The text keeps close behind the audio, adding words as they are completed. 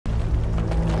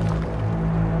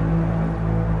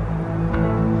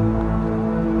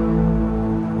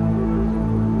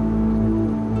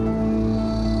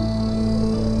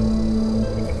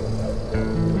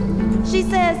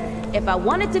If I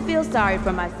wanted to feel sorry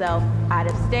for myself, I'd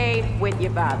have stayed with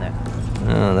your father.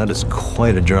 Oh, that is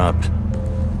quite a drop.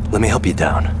 Let me help you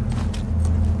down.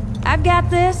 I've got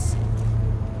this.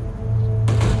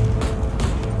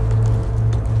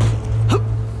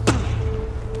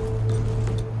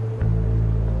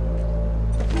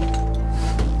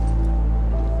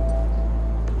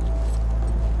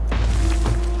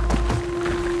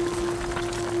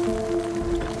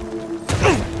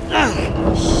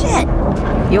 Shit!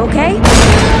 You okay?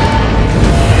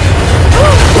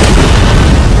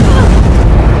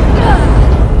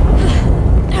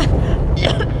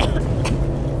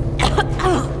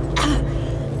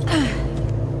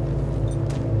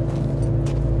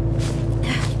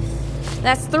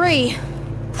 That's 3.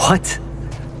 What?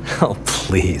 Oh,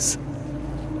 please.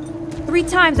 3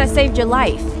 times I saved your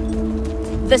life.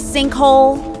 The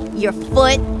sinkhole, your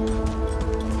foot.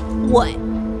 What?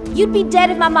 You'd be dead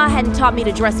if my mom hadn't taught me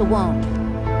to dress a wound.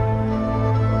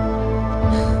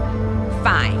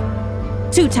 Fine.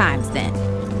 2 times then.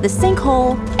 The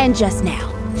sinkhole and just now.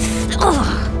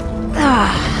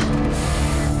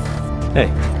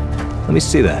 Hey, let me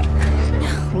see that.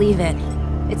 Leave it.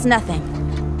 It's nothing.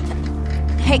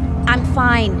 Hey, I'm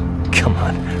fine. Come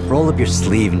on, roll up your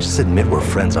sleeve and just admit we're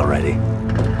friends already.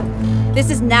 This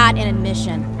is not an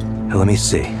admission. Hey, let me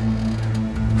see.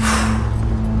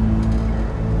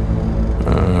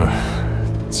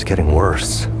 It's getting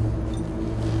worse.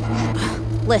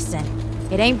 Listen,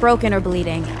 it ain't broken or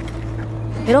bleeding.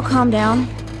 It'll calm down.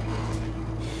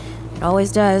 It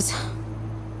always does.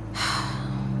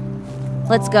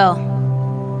 Let's go.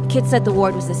 The kid said the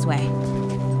ward was this way.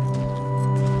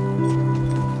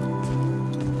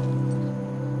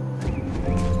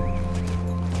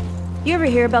 You ever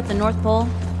hear about the North Pole?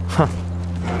 Huh.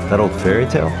 That old fairy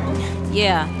tale?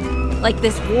 Yeah, like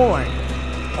this ward.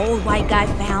 Old white guy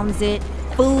founds it.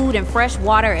 Food and fresh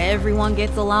water, everyone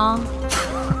gets along.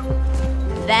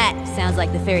 That sounds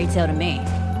like the fairy tale to me.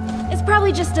 It's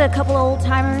probably just a couple of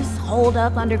old-timers holed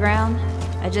up underground.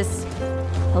 I just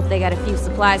hope they got a few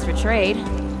supplies for trade.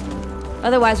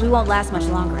 Otherwise, we won't last much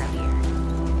longer out here.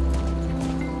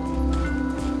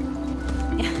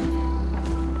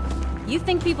 You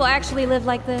think people actually live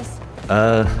like this?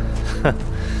 Not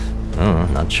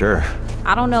sure.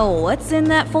 I don't know what's in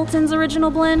that Fulton's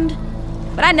original blend,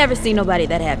 but I never seen nobody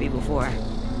that happy before.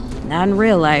 Not in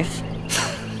real life.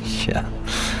 Yeah.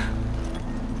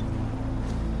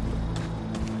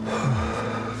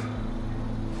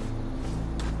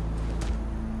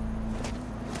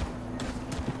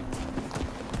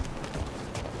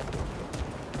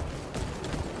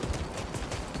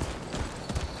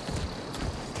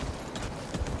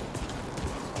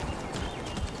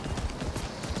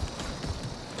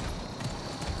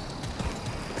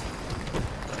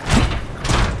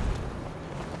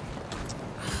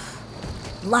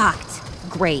 Locked.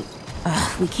 Great.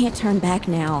 We can't turn back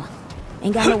now.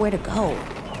 Ain't got nowhere to go.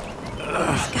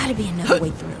 There's gotta be another way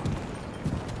through.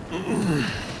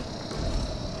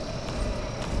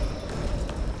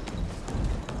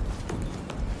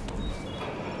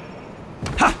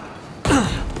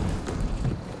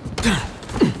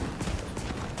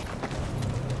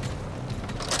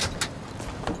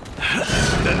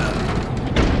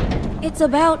 It's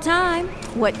about time.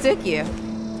 What took you?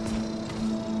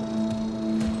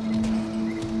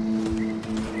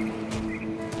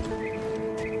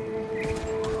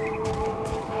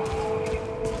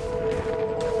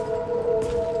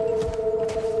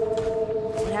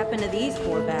 To these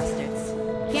poor bastards.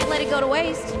 Can't let it go to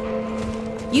waste.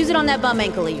 Use it on that bum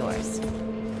ankle of yours.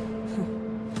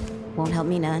 Won't help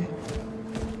me none.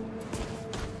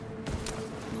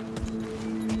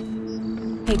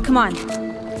 Hey, come on.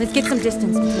 Let's get some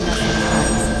distance between us and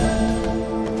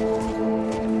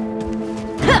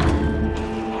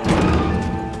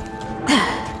the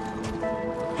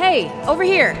Hey, over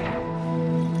here.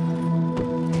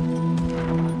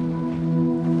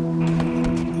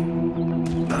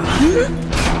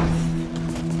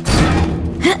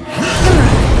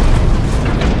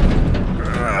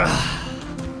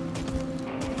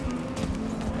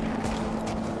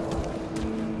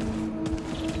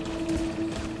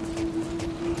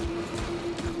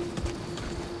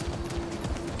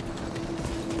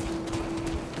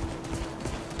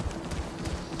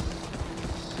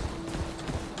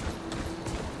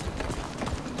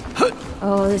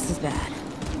 Oh, this is bad.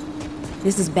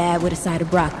 This is bad with a side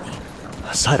of broccoli.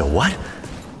 A side of what?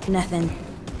 Nothing.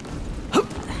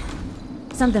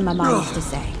 Something my mom used to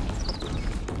say.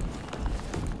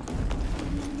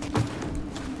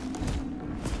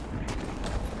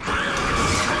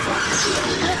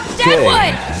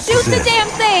 Deadwood! Shoot the damn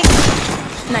thing!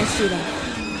 Nice shooting.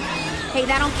 Hey,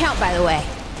 that don't count, by the way.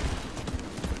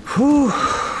 Whew,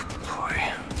 boy.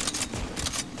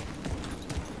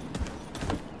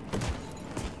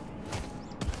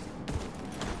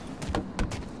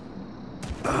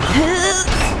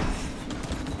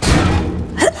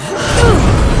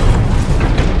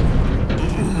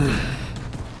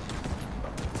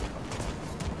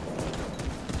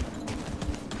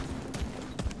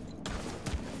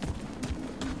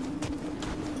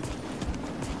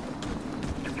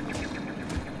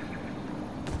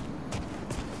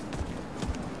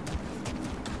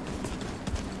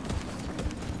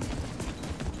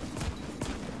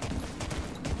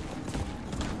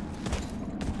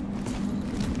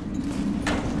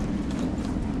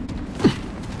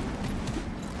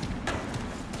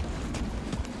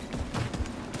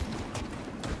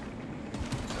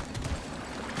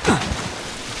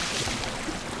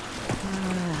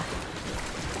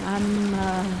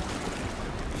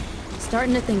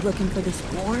 Starting to think looking for this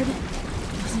ward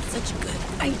wasn't such a good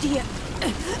idea.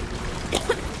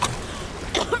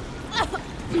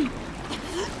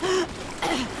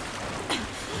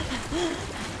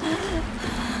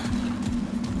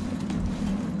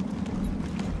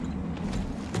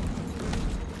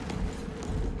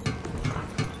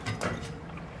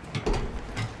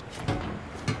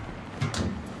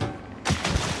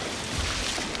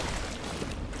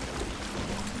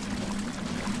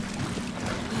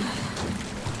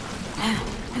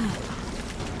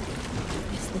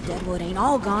 Deadwood ain't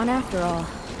all gone after all.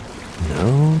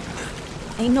 No.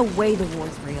 Ain't no way the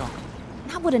war's real.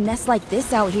 Not with a nest like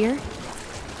this out here.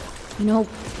 You know,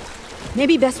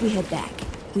 maybe best we head back.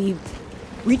 We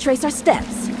retrace our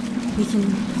steps. We can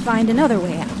find another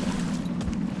way out.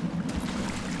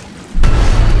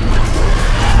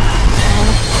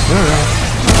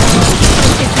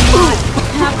 It's not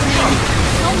happening.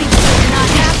 Tell me it's not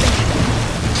happening.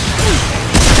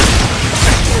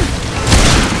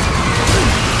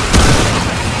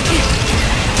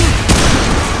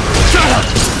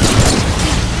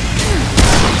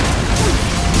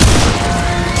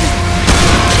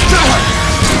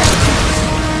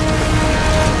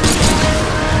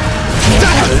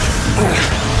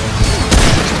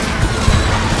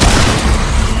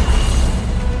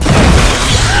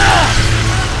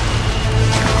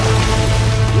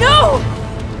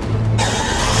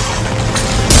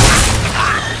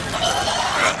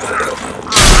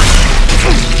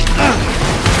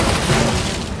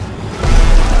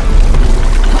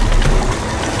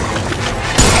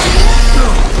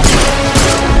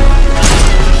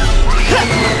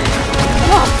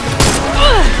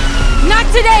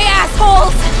 Today,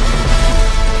 assholes!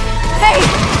 Hey!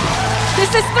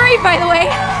 This is 3, by the way!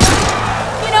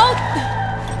 You know,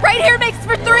 right here makes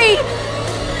for 3!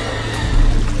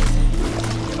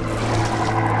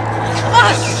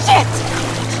 Oh, shit!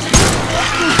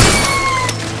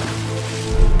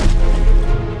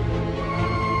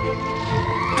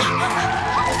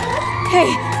 Hey,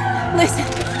 listen.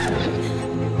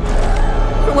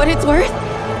 For what it's worth,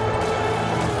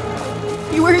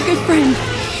 you were a good friend.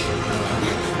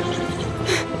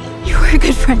 You're a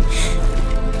good friend.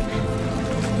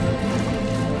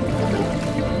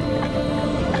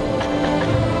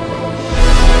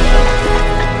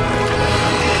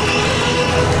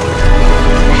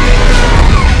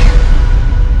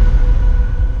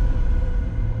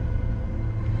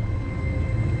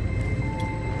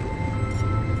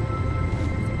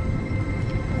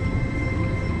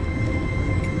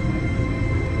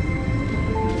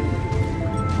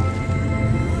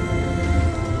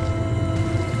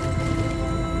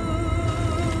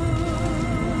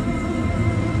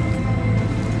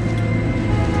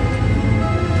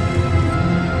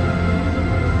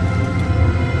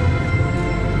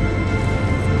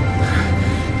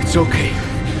 It's okay.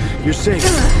 You're safe.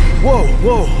 Whoa,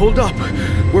 whoa, hold up.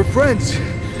 We're friends.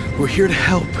 We're here to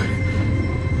help.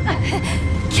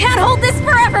 Can't hold this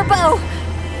forever, Bo!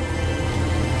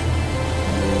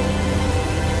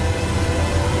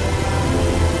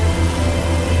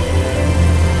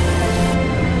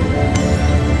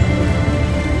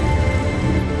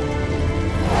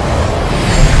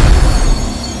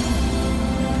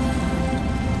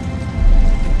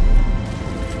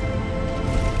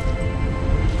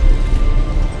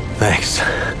 Thanks.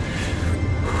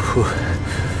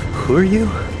 Who are you?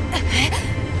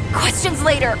 Questions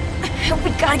later. We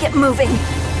gotta get moving.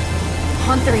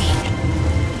 On 3. 1,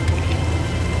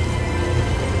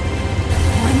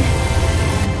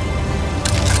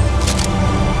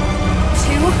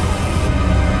 2,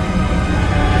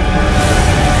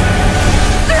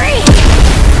 3!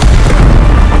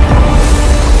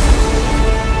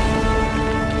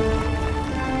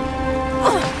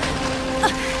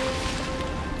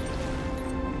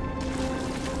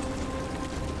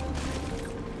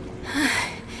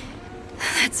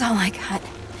 That's all I got.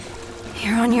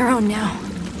 You're on your own now.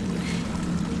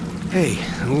 Hey,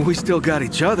 we still got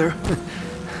each other.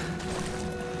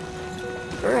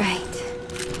 Right.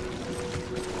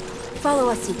 Follow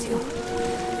us, you two.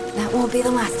 That won't be the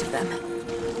last of them.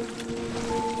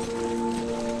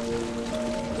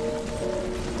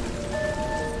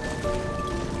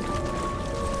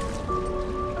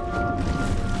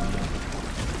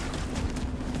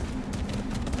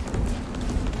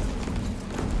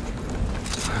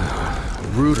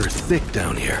 Root are thick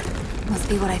down here. Must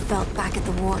be what I felt back at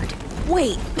the ward.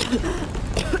 Wait!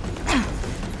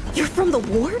 You're from the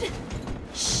ward?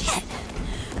 Shit!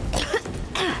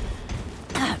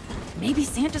 Maybe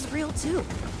Santa's real too.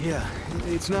 Yeah,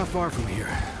 it's not far from here.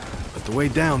 But the way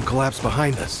down collapsed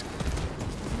behind us.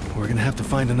 We're gonna have to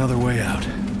find another way out.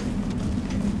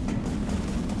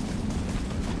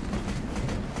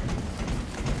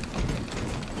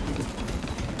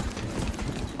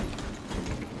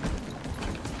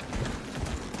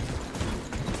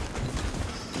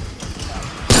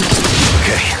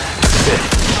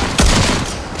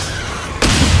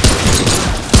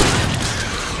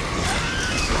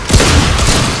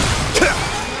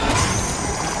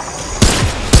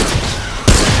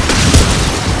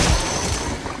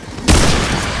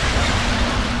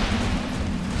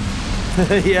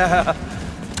 Yeah.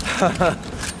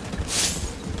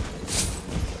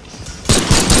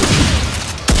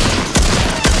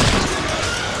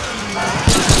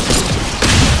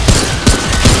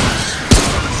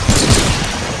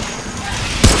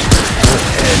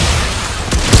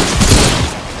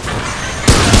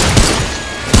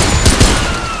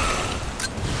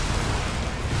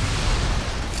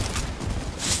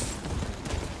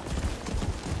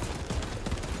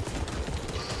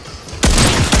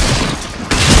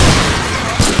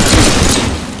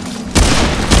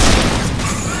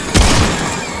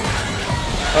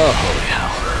 Oh, holy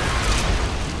hell.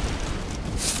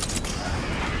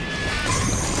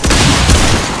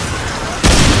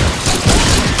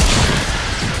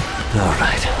 All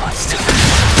right, let's do this.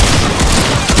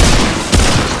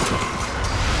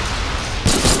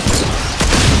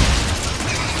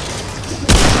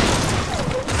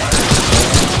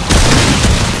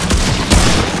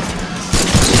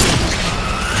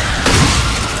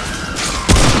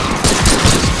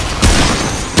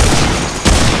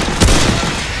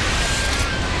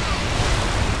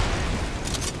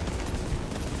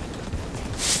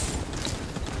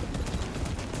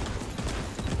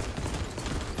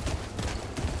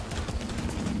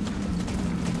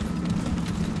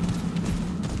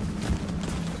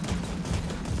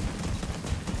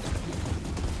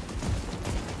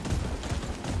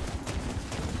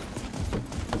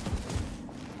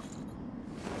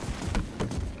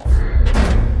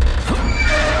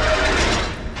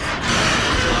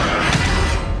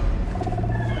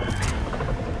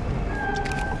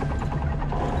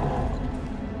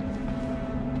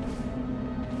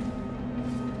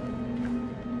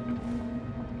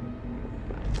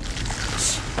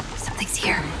 Something's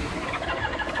here.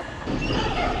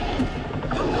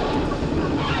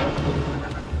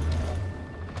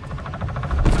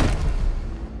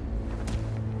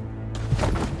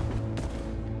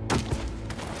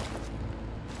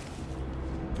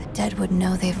 The dead would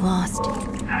know they've lost,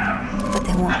 but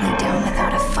they won't lay down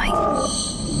without a fight.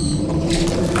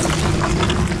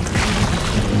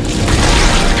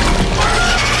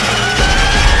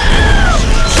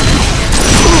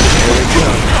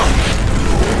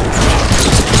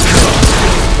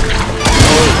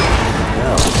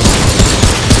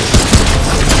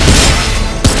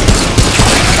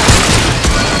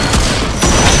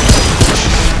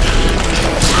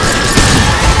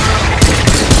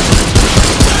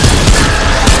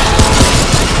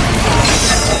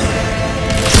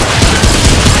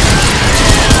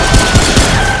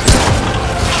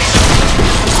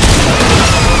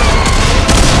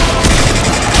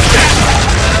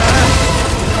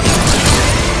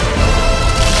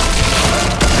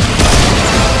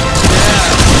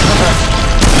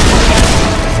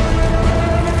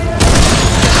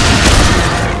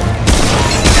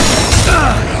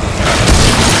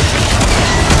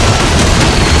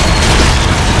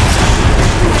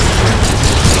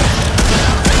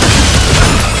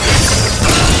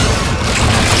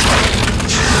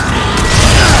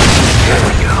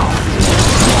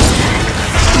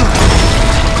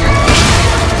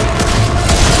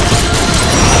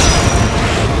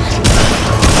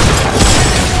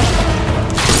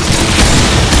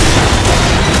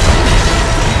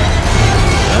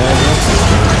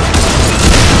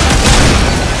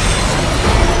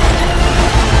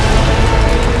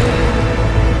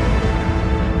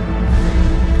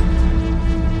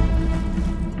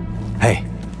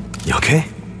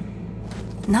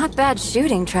 Not bad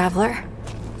shooting, Traveler.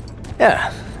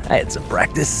 Yeah, I had some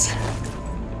practice.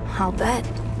 I'll bet.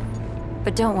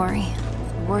 But don't worry.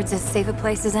 The ward's as safe a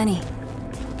place as any.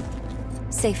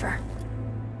 Safer.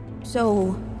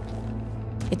 So,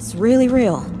 it's really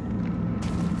real.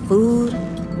 Food,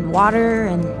 and water,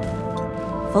 and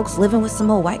folks living with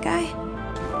some old white guy?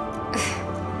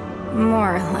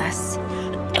 More or less.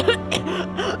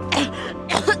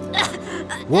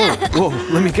 Whoa, whoa,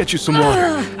 let me get you some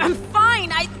water. I'm fine,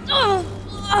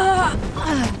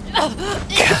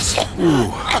 Yes.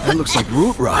 Ooh, that looks like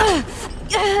root rot.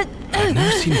 I've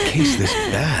never seen a case this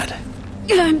bad.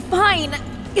 I'm fine.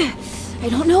 I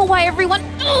don't know why everyone...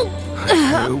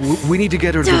 We need to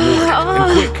get her to the ward,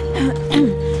 and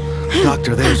quick.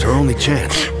 Doctor, there's our only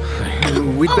chance.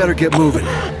 We'd better get moving,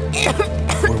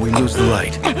 or we lose the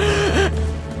light.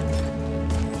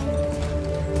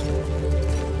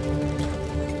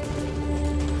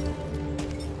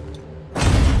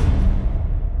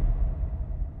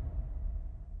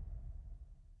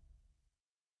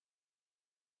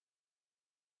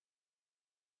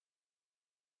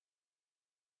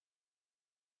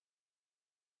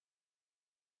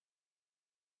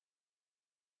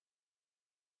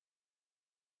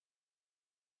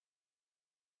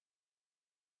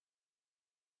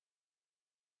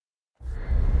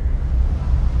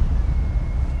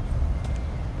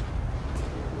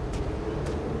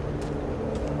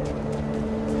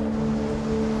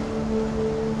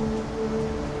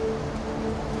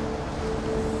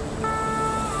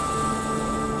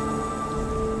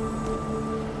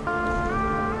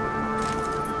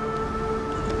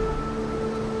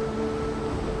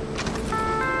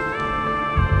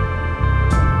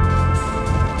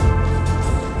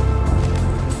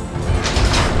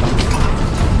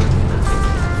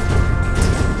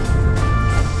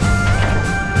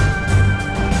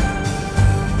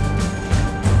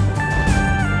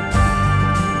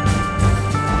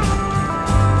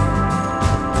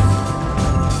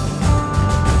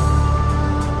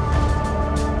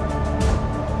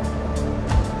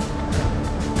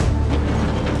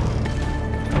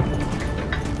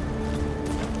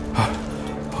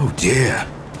 Oh dear.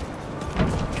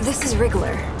 This is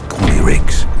Wriggler. Call me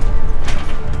Riggs.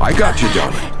 I got you,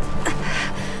 darling.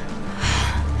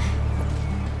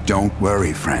 Don't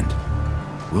worry, friend.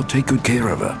 We'll take good care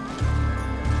of her.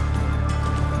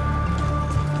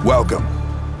 Welcome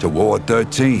to Ward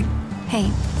 13.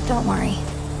 Hey, don't worry.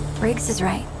 Riggs is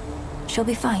right. She'll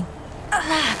be fine.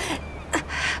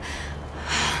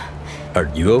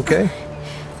 Are you okay?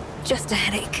 Just a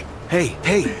headache. Hey,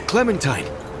 Clementine.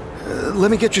 Let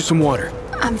me get you some water.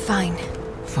 I'm fine.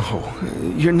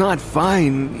 Oh, you're not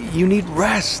fine. You need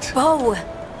rest. Bo!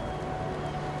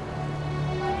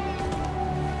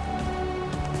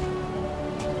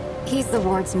 He's the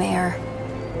ward's mayor.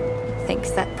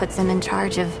 Thinks that puts him in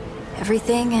charge of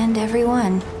everything and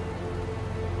everyone.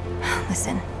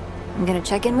 Listen, I'm gonna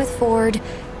check in with Ford,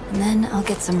 and then I'll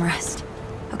get some rest.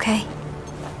 Okay?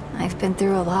 I've been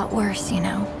through a lot worse, you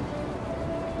know.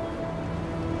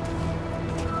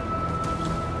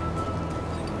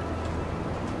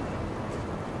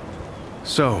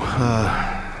 So,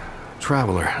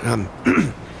 Traveler,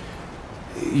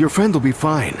 your friend will be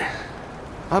fine.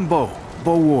 I'm Bo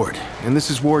Ward, and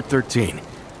this is Ward 13.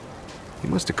 You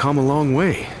must have come a long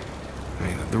way. I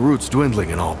mean, the route's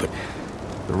dwindling and all, but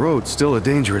the road's still a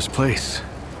dangerous place.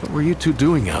 What were you two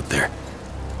doing out there?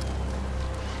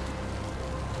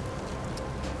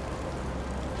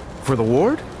 For the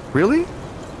ward? Really?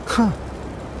 Huh.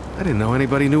 I didn't know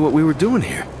anybody knew what we were doing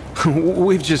here.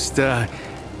 We've just,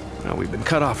 well, we've been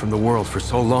cut off from the world for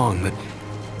so long that...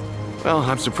 Well,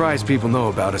 I'm surprised people know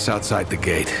about us outside the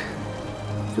gate.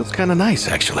 Feels kinda nice,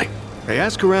 actually. Hey,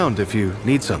 ask around if you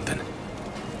need something.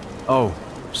 Oh,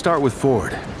 start with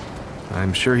Ford.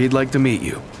 I'm sure he'd like to meet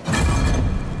you.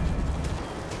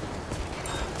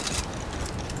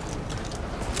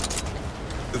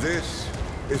 This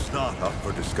is not up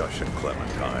for discussion,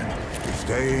 Clementine. You're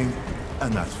staying,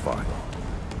 and that's final.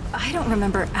 I don't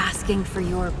remember asking for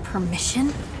your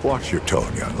permission. Watch your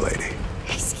tone, young lady.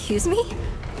 Excuse me?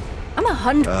 I'm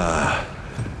 100...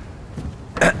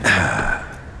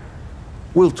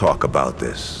 We'll talk about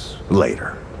this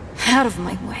later. Out of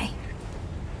my way.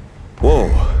 Whoa,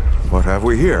 what have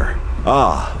we here?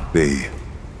 Ah, the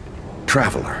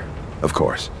Traveler, of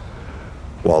course.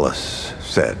 Wallace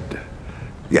said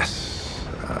yes.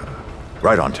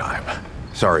 Right on time.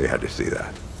 Sorry you had to see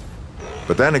that.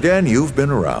 But then again, you've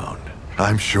been around.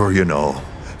 I'm sure you know.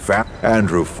 Fat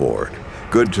Andrew Ford.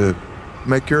 Good to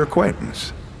make your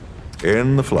acquaintance.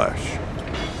 In the flesh.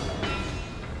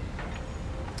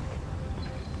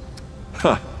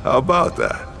 Huh, how about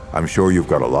that? I'm sure you've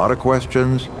got a lot of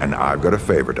questions, and I've got a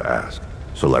favor to ask.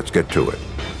 So let's get to it.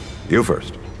 You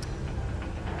first.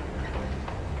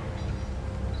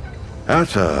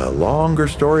 That's a longer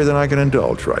story than I can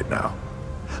indulge right now.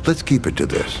 Let's keep it to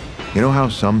this. You know how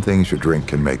some things you drink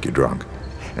can make you drunk,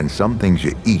 and some things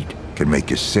you eat can make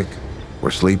you sick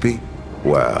or sleepy?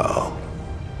 Well,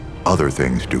 other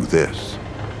things do this.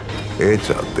 It's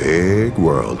a big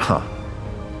world, huh?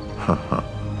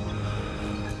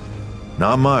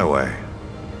 Not my way.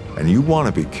 And you want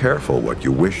to be careful what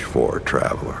you wish for,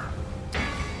 Traveler.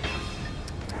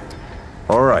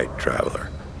 All right, Traveler.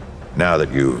 Now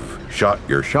that you've shot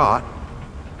your shot,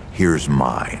 here's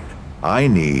mine. I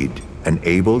need an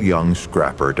able young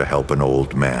scrapper to help an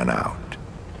old man out.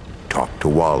 Talk to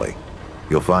Wally.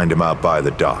 You'll find him out by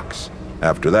the docks.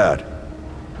 After that,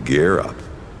 gear up,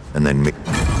 and then meet...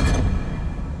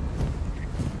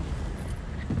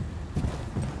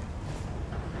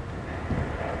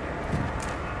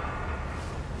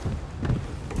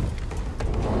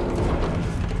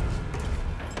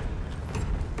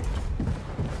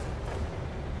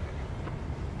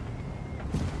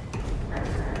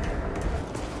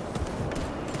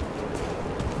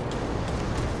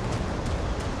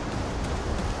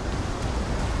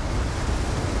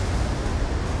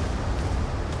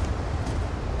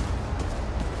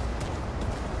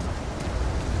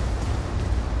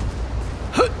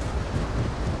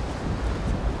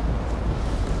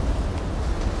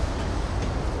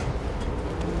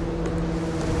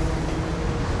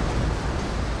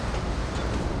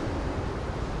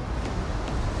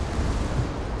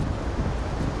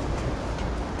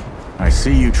 I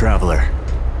see you, Traveler.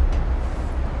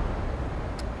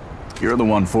 You're the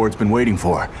one Ford's been waiting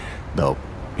for. Though,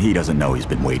 he doesn't know he's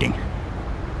been waiting.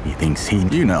 He thinks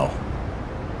you know.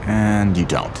 And you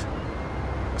don't.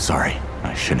 Sorry,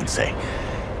 I shouldn't say.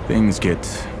 Things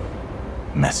get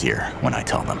messier when I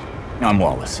tell them. I'm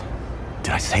Wallace.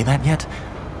 Did I say that yet?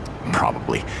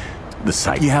 Probably. The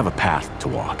site. You have a path to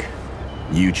walk.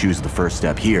 You choose the first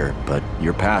step here, but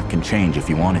your path can change if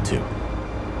you wanted to.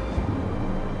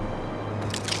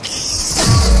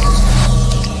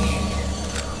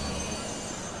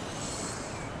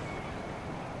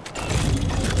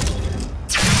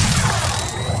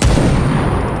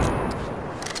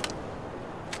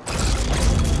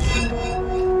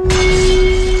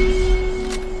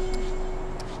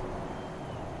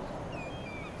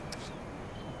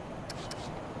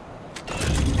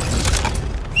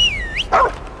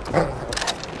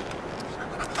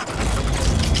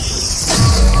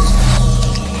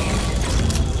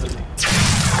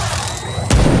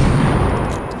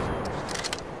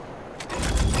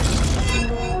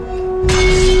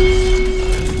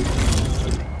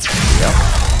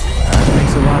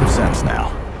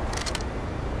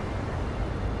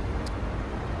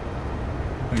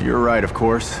 You're right, of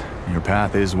course. Your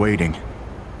path is waiting.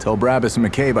 Tell Brabus and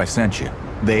McCabe I sent you.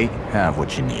 They have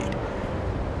what you need.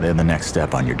 They're the next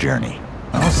step on your journey.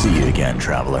 I'll see you again,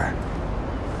 Traveler.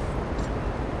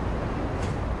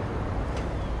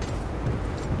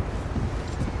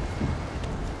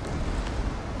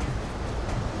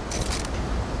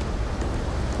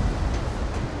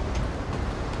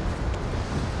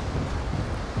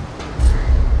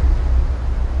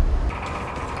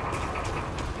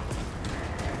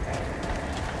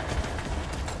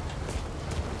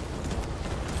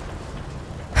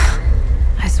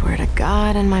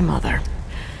 God and my mother.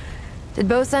 Did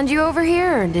Bo send you over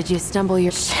here, or did you stumble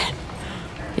your... Shit.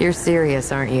 You're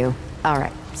serious, aren't you?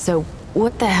 Alright, so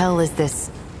what the hell is this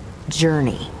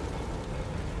journey?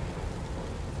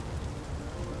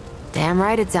 Damn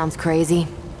right it sounds crazy.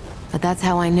 But that's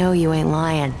how I know you ain't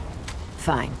lying.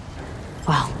 Fine.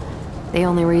 Well, the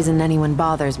only reason anyone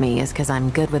bothers me is because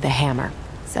I'm good with a hammer.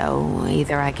 So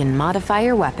either I can modify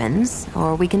your weapons,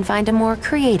 or we can find a more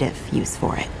creative use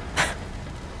for it.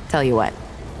 Tell you what,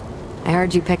 I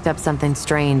heard you picked up something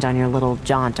strange on your little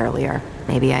jaunt earlier.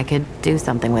 Maybe I could do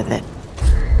something with it.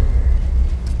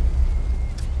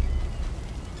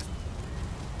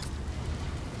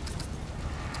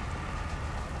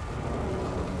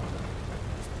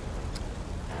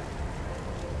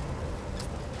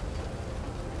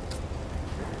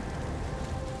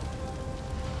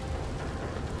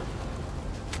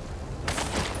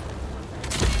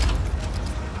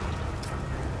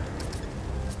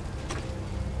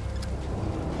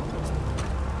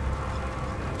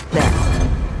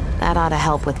 That ought to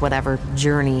help with whatever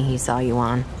journey he saw you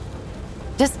on.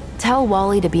 Just tell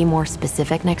Wally to be more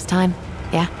specific next time,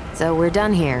 yeah? So we're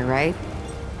done here, right?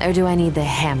 Or do I need the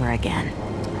hammer again?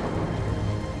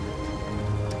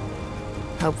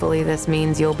 Hopefully this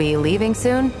means you'll be leaving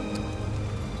soon?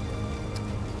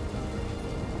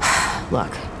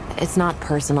 Look, it's not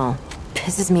personal.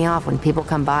 Pisses me off when people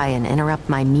come by and interrupt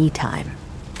my me time.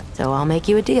 So I'll make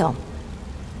you a deal.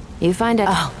 You find out.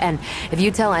 Oh, and if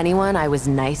you tell anyone I was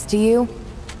nice to you.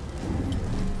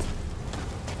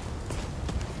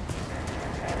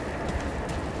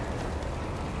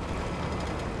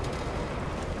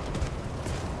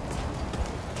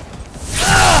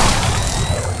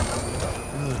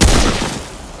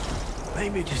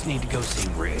 Maybe I just need to go see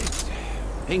Riggs.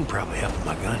 He can probably help with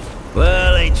my gun.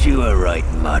 Well, ain't you a right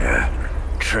mutter?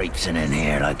 Traipsing in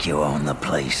here like you own the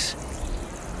place.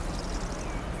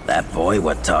 That boy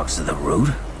what talks to the root?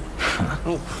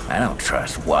 I don't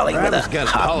trust Wally with a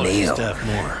hot meal. Stuff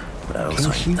more. But I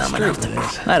also ain't dumb enough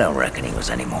to... I don't reckon he was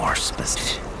any more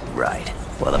specific. Right.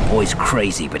 Well, the boy's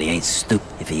crazy, but he ain't stupid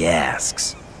if he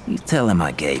asks. You tell him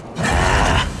I gave...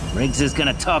 Riggs is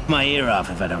gonna talk my ear off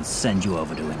if I don't send you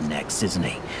over to him next, isn't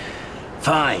he?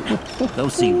 Fine. Go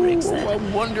see Riggs then.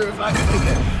 I wonder if I can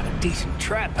make a decent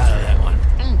trap out of that one.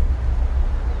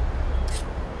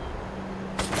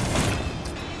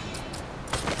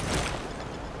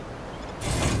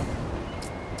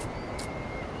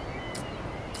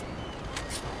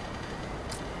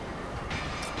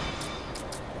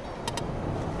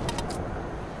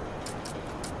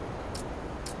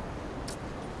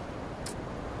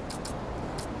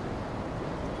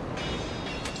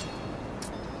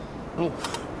 Oh,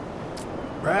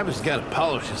 Rabbit's got to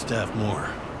polish his stuff more.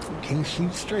 Can't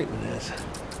shoot straight with this.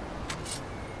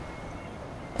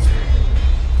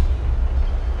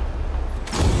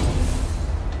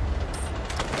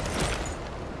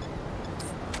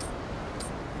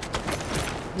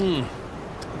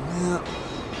 Well,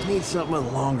 need something with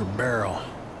a longer barrel.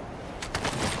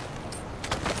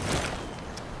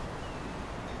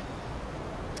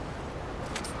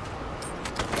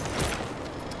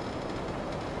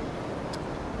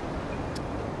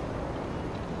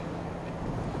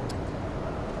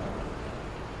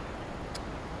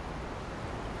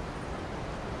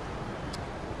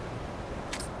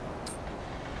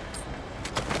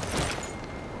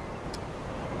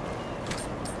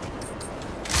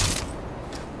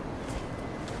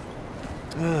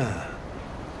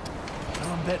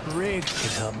 I'll bet Riggs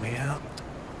could help me out.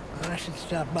 I should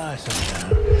stop by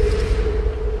sometime.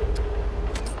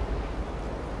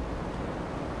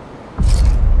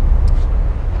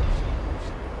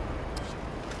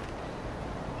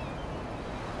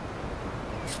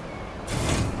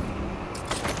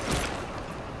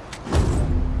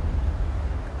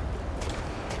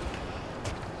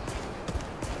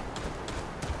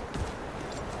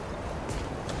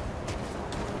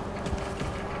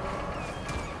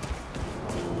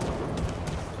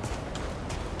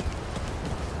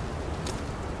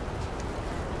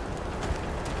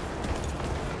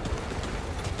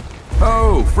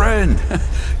 Oh, friend.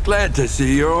 Glad to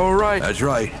see you're all right. That's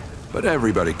right. But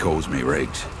everybody calls me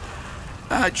Riggs.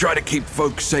 I try to keep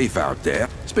folks safe out there.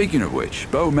 Speaking of which,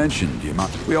 Bo mentioned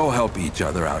we all help each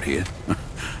other out here.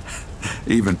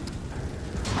 Even...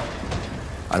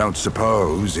 I don't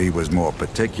suppose he was more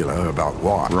particular about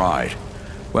what. Right.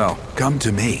 Well, come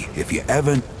to me if you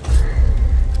ever...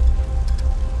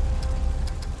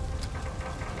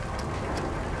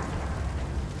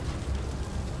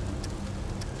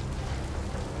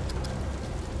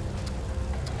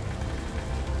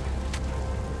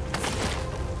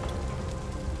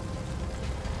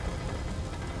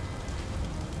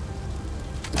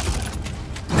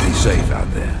 safe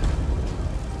out there.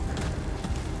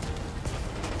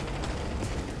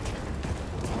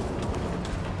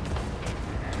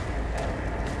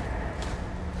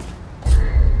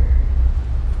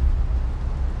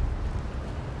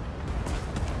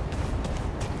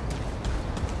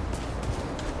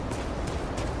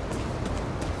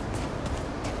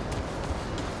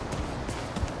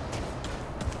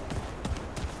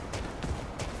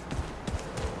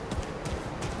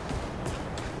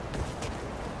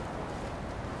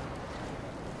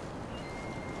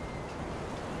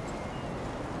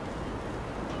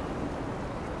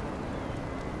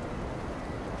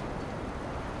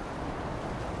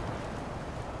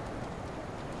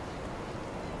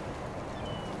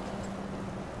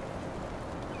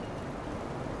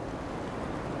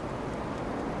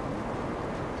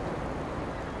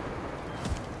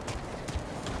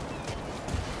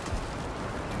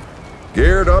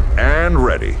 Geared up and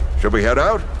ready. Should we head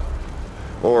out?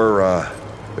 Or,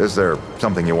 is there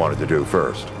something you wanted to do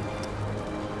first?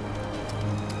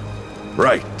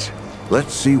 Right.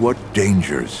 Let's see what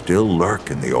dangers still lurk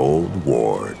in the old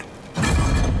ward.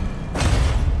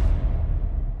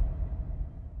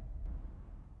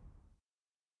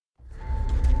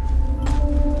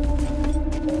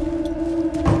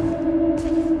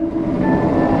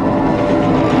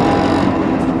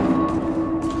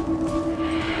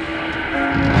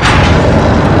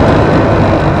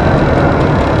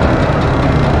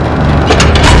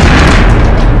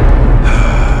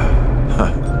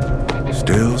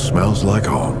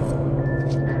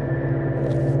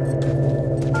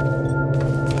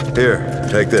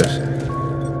 take this.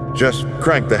 Just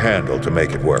crank the handle to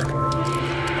make it work.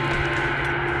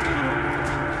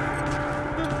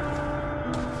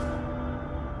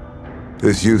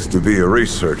 This used to be a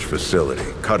research facility,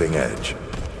 cutting edge.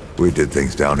 We did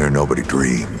things down here nobody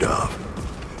dreamed of.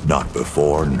 Not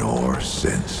before nor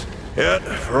since. Yet,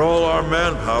 for all our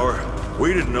manpower,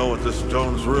 we didn't know what the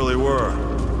stones really were.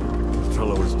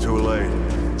 Until it was too late.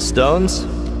 Stones?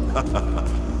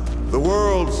 The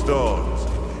world stones.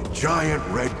 Giant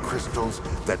red crystals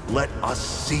that let us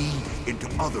see into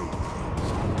other worlds.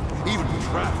 Even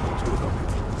travel to them.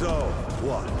 So,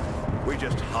 what? We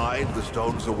just hide the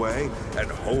stones away and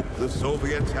hope the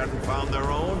Soviets hadn't found their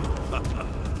own?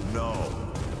 No.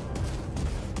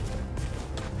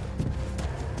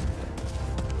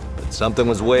 But something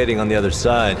was waiting on the other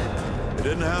side. It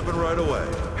didn't happen right away.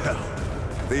 Hell,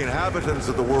 the inhabitants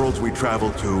of the worlds we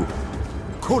traveled to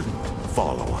couldn't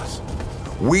follow us.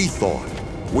 We thought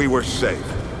we were safe.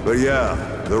 But yeah,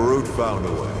 the root found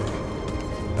a way.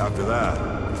 After that,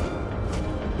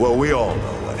 well, we all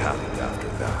know what happened after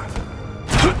that.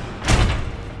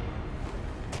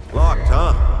 Locked,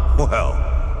 huh? Well,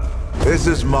 this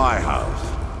is my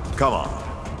house. Come on.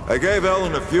 I gave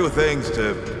Ellen a few things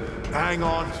to hang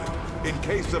on to in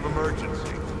case of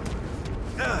emergency.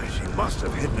 She must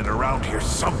have hidden it around here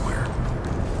somewhere.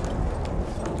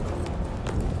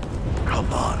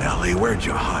 Come on, Ellie, where'd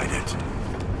you hide it?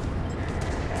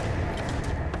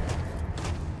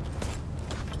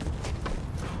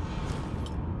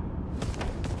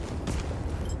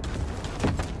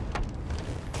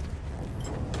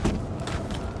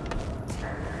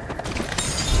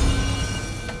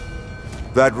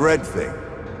 That red thing,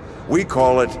 we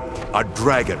call it a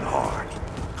dragon heart.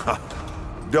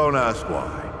 Don't ask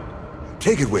why.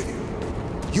 Take it with you.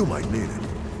 You might need it.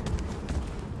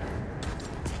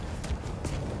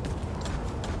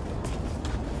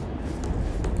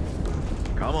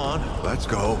 Come on, let's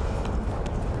go.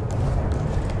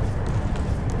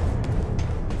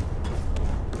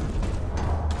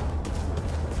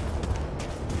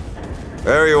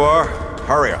 There you are.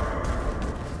 Hurry up.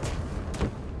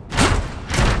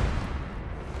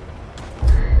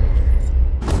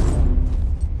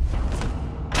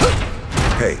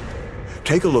 Hey,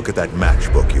 take a look at that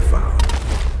matchbook you found.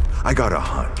 I got a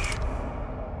hunch.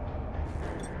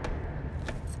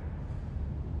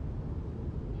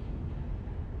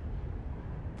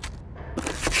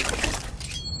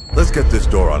 Let's get this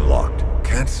door unlocked.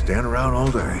 Can't stand around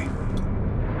all day.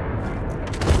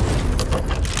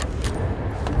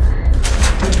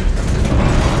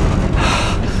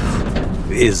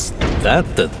 Is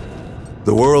that the...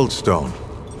 The World Stone.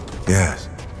 Yes.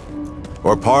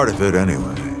 Or part of it,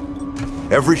 anyway.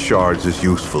 Every shard's as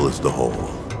useful as the whole.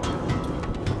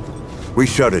 We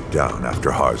shut it down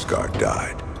after Harsgard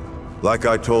died. Like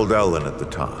I told Ellen at the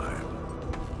time.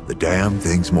 The damn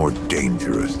thing's more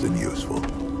dangerous than useful.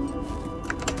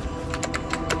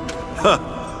 Huh.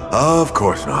 Of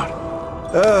course not.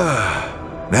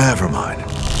 Never mind.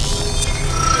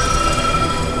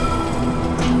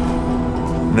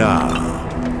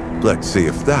 Now, let's see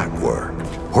if that worked.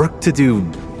 Work to do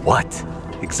what,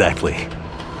 exactly?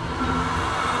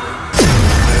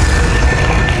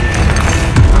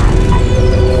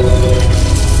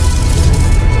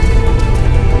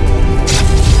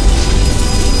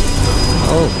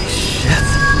 Holy shit.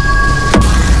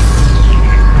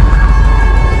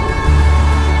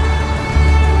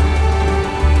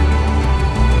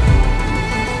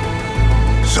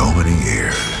 So many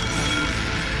years.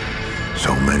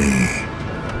 So many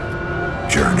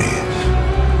journeys.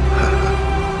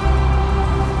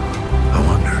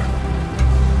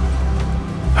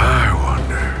 I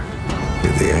wonder,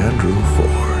 did the Andrew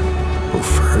Ford who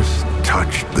first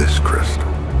touched this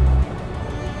crystal,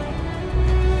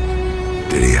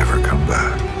 did he ever come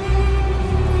back?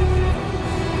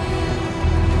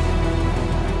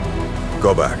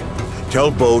 Go back. Tell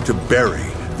Bo to bury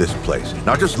this place.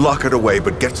 Not just lock it away,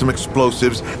 but get some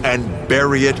explosives and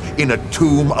bury it in a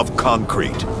tomb of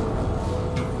concrete.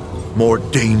 More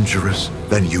dangerous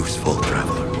than useful,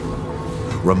 traveler.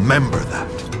 Remember that.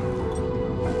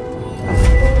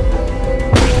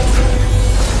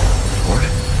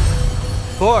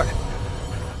 Ford!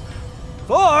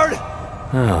 Ford!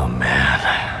 Oh, man.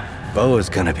 Bo is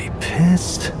gonna be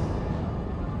pissed.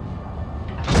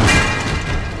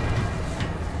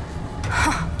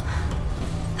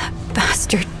 That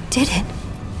bastard did it.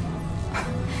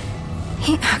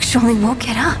 He actually woke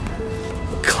it up.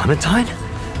 Clementine?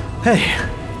 Hey.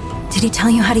 Did he tell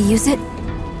you how to use it?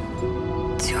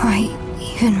 Do I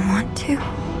even want to?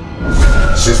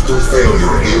 System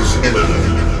failure is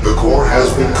imminent. The core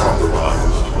has been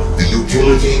compromised. The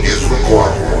utility is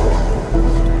required.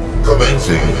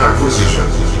 Commencing acquisition.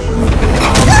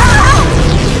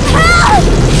 Help!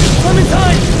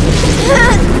 Clementine!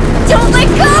 Don't let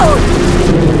go!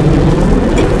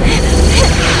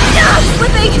 No, I'm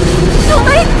slipping! Don't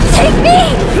let it take me!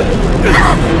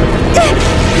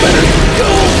 Let her go!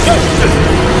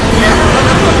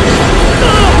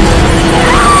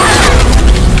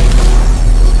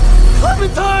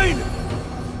 Clementine!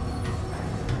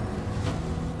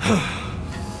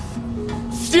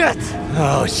 Shit!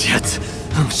 Oh, shit.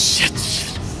 Oh, shit.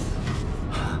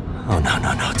 Oh, no,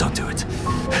 no, no, don't do it.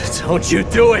 Don't you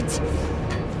do it!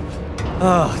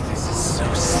 Oh, this is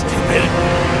so stupid.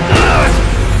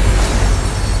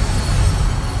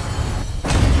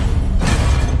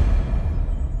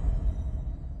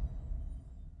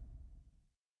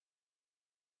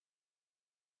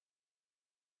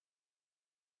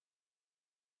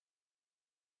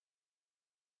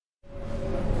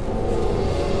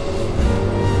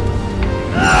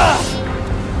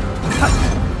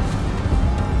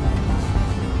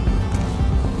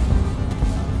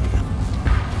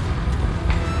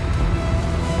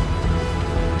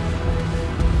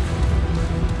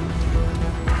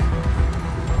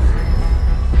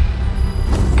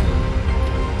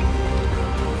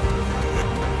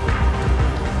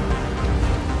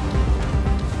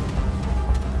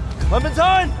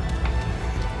 Clementine!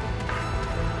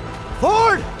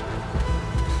 Ford!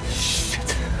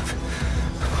 Shit.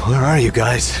 Where are you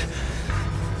guys?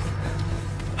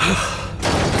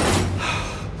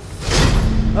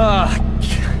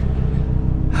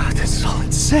 This is all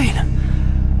insane.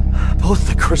 Both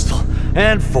the Crystal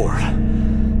and Ford.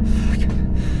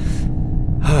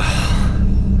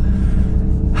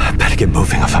 I better get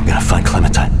moving if I'm gonna find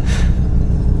Clementine.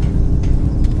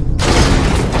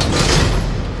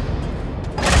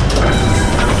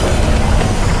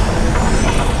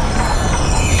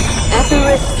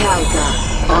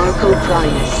 Arco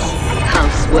Primus,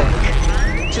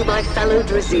 housework. To my fellow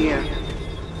Drazier,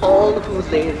 all who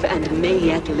live and may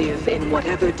yet live in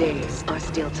whatever days are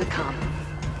still to come.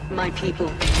 My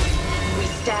people, we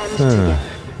stand together.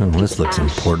 Well, this looks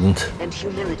important. And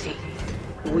humility.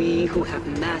 We who have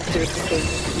mastered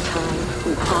space and time,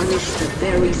 who harness the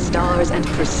very stars and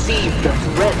perceive the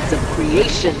threads of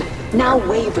creation, now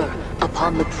waver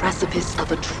upon the precipice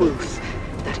of a truth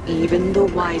that even the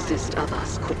wisest of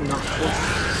us could not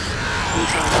foresee.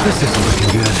 This isn't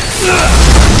looking good.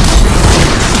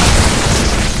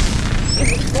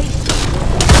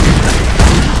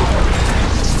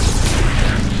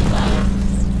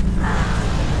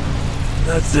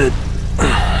 That's it.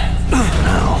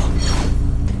 Now.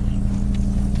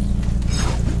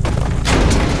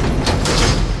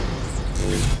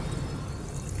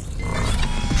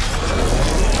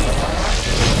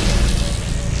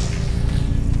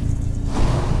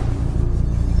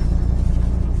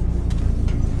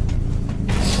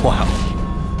 Wow.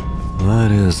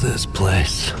 What is this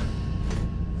place?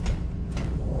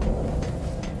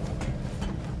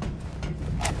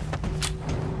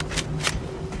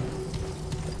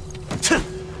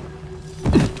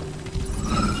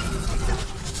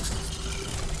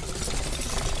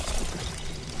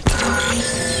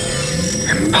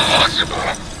 Impossible.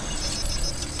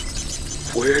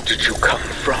 Where did you come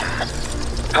from?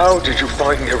 How did you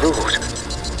find your route?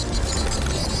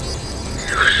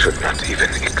 You should not even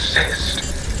exist.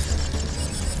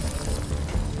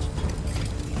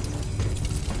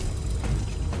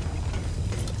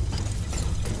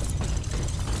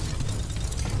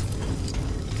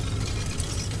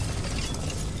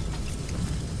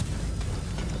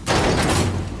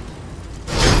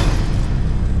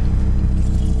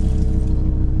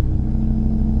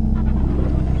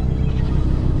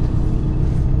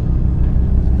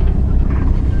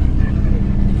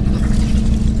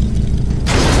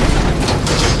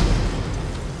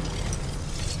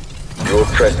 Your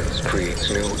presence creates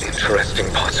new, interesting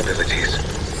possibilities.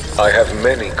 I have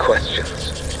many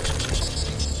questions.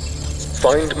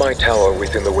 Find my tower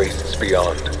within the wastes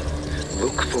beyond.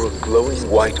 Look for a glowing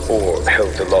white orb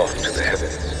held aloft to the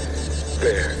heavens.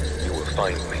 There, you will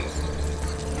find me.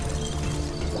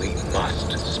 We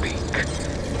must speak.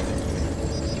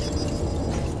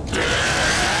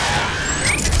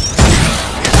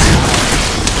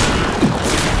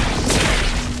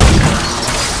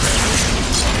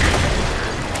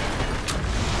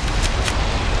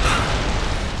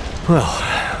 Well,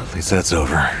 at least that's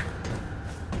over.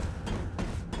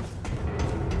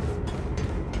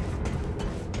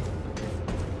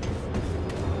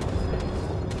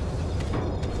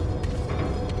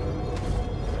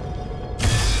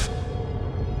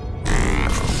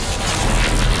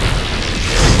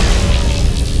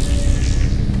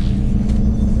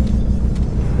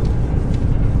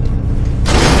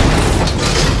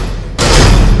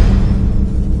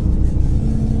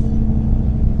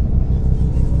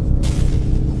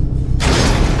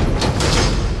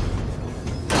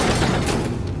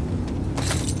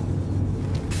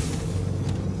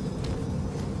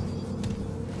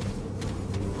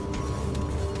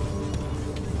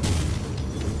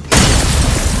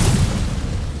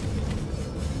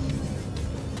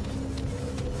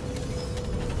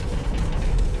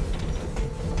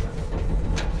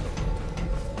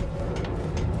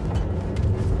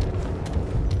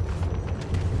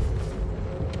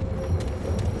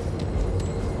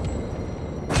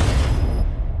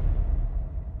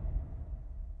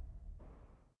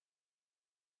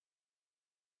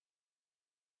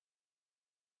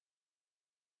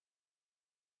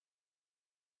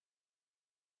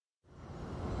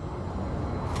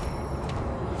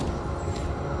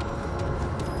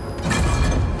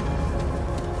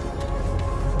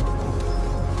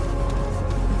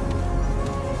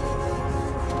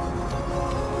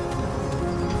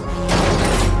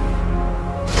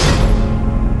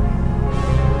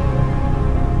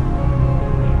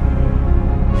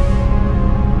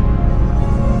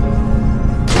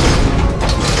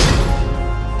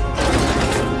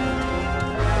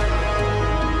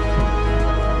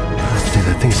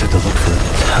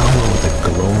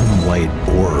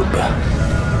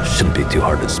 too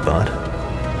hard to spot.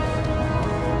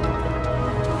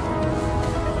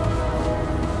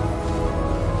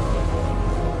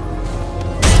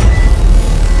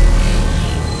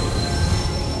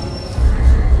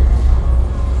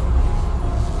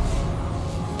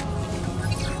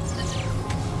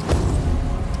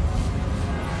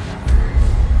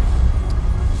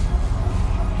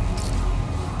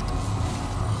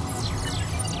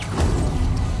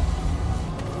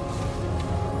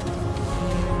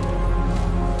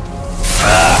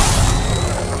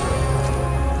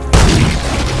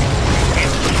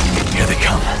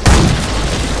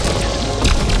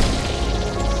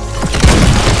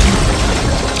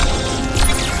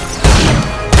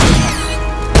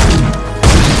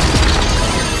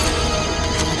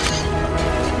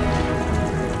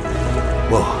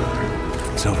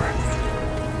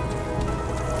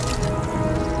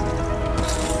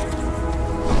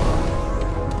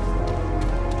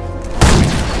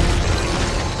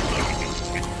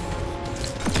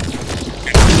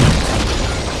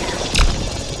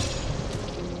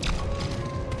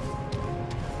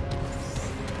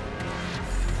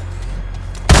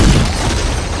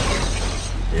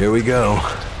 Here we go.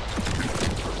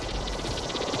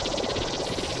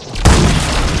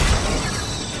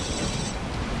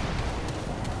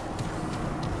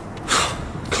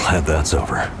 Glad that's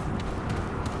over.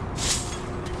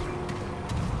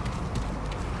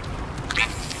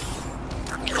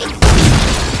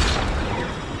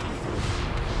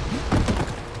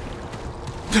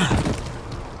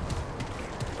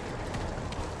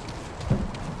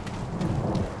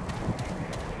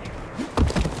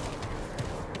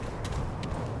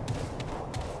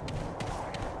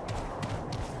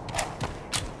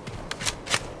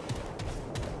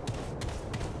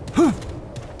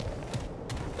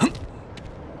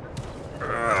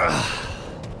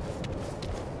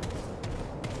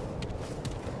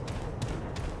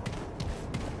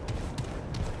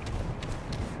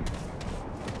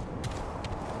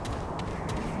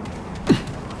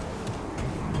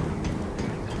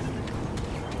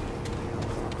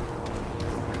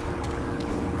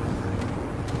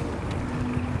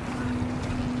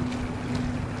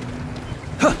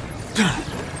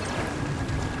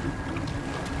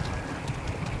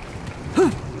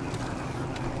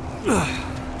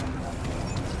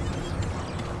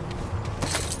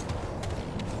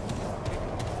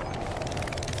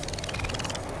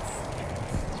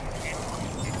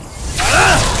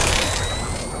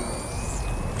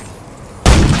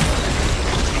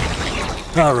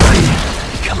 All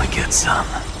right, come and get some.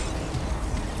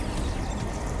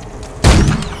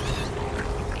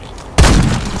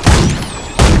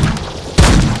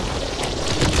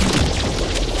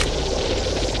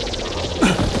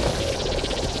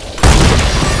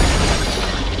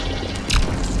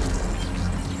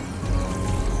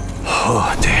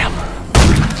 Oh, damn.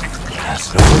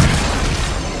 That's over.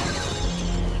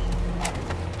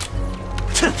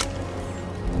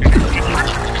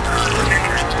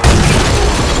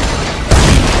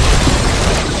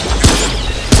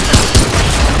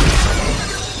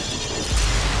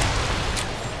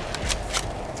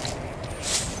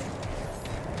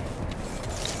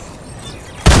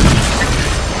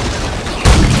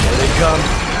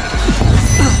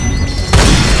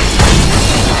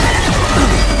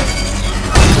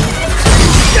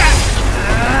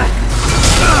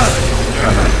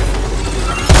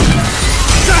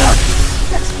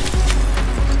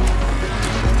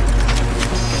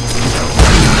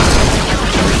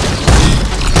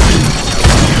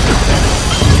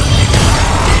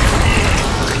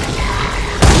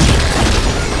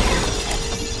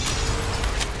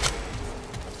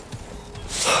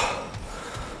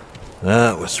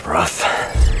 That was rough.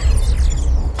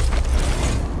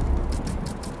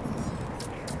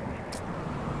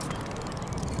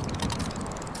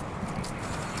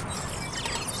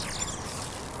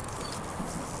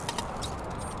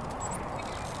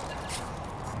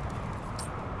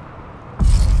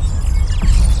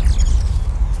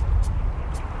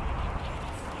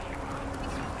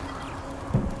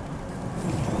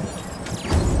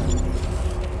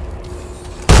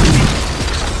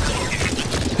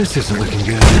 This isn't looking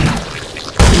good.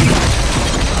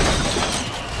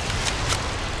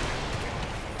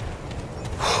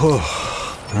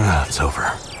 It's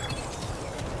over.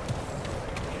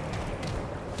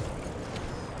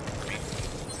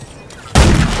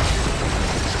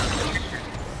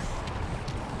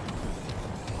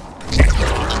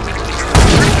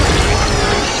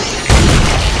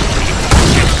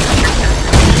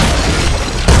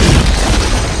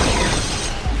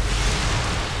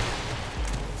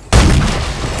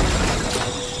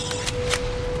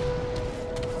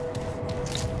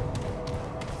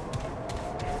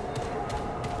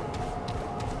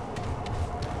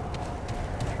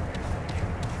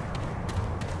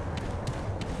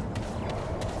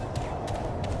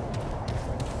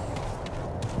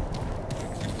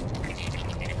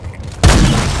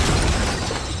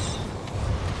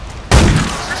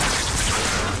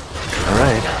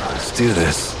 do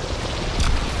this.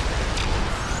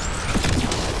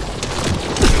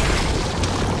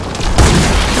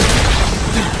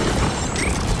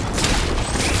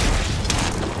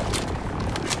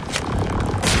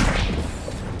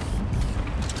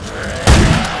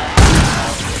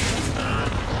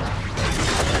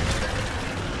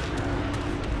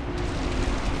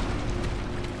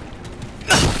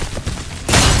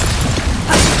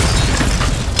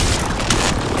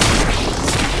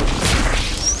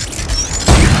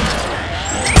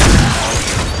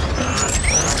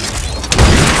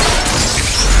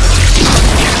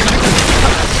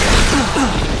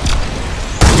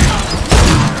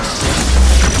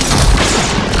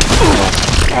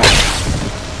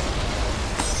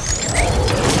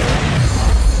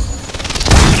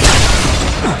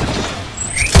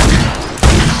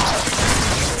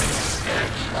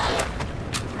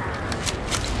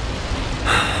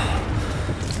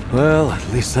 Well,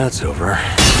 at least that's over.